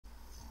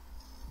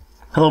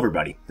Hello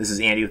everybody, this is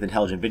Andy with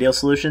Intelligent Video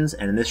Solutions,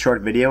 and in this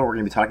short video we're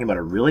going to be talking about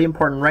a really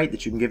important right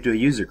that you can give to a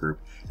user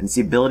group, and it's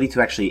the ability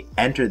to actually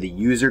enter the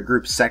user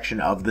group section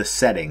of the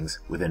settings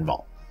within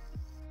Vault.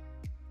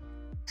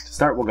 To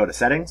start, we'll go to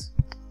Settings,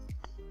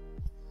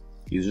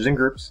 Users and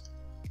Groups,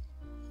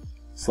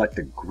 select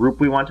the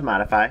group we want to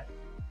modify,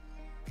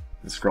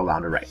 and scroll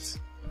down to Rights.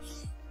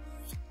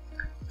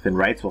 Within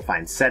Rights we'll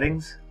find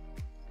Settings,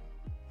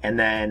 and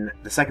then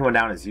the second one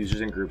down is Users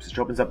and Groups, which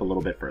opens up a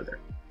little bit further.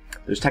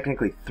 There's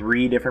technically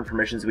three different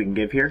permissions we can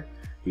give here.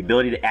 The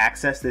ability to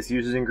access this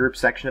users and groups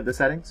section of the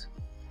settings,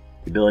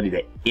 the ability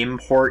to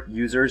import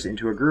users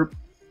into a group,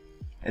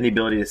 and the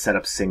ability to set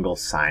up single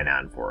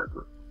sign-on for a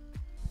group.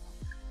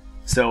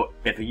 So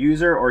if a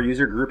user or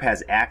user group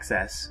has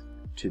access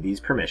to these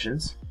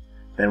permissions,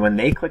 then when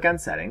they click on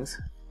settings,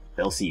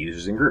 they'll see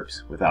users and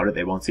groups. Without it,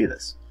 they won't see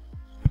this.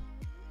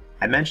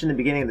 I mentioned in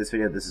the beginning of this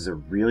video, this is a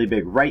really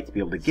big right to be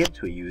able to give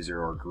to a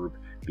user or group,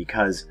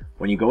 because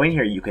when you go in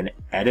here, you can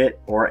edit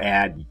or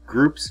add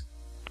groups,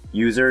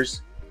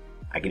 users.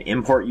 I can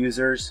import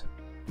users,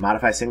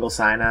 modify single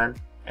sign-on,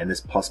 and this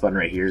plus button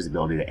right here is the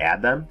ability to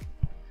add them.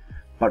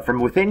 But from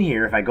within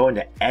here, if I go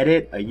into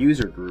edit a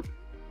user group,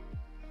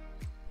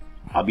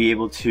 I'll be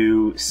able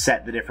to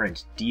set the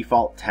different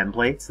default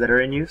templates that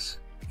are in use,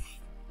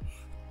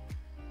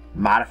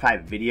 modify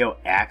video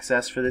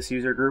access for this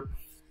user group,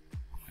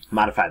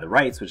 modify the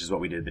rights, which is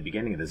what we did at the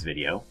beginning of this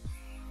video,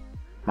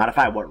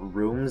 modify what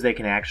rooms they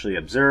can actually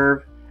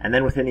observe, and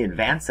then within the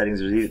advanced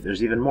settings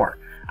there's even more.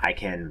 I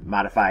can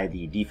modify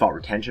the default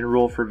retention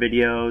rule for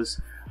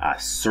videos,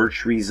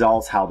 search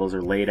results, how those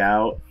are laid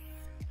out,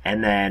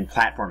 and then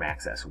platform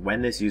access,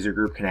 when this user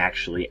group can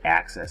actually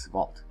access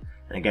Vault.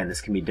 And again,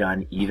 this can be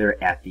done either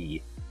at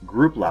the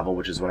group level,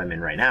 which is what I'm in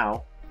right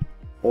now,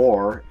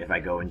 or if I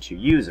go into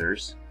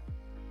users,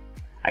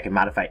 I can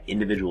modify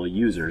individual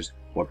users,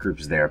 what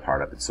groups they're a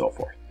part of, and so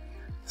forth.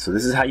 So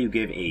this is how you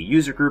give a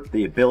user group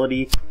the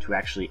ability to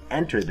actually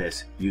enter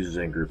this users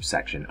and groups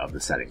section of the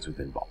settings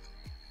within Vault.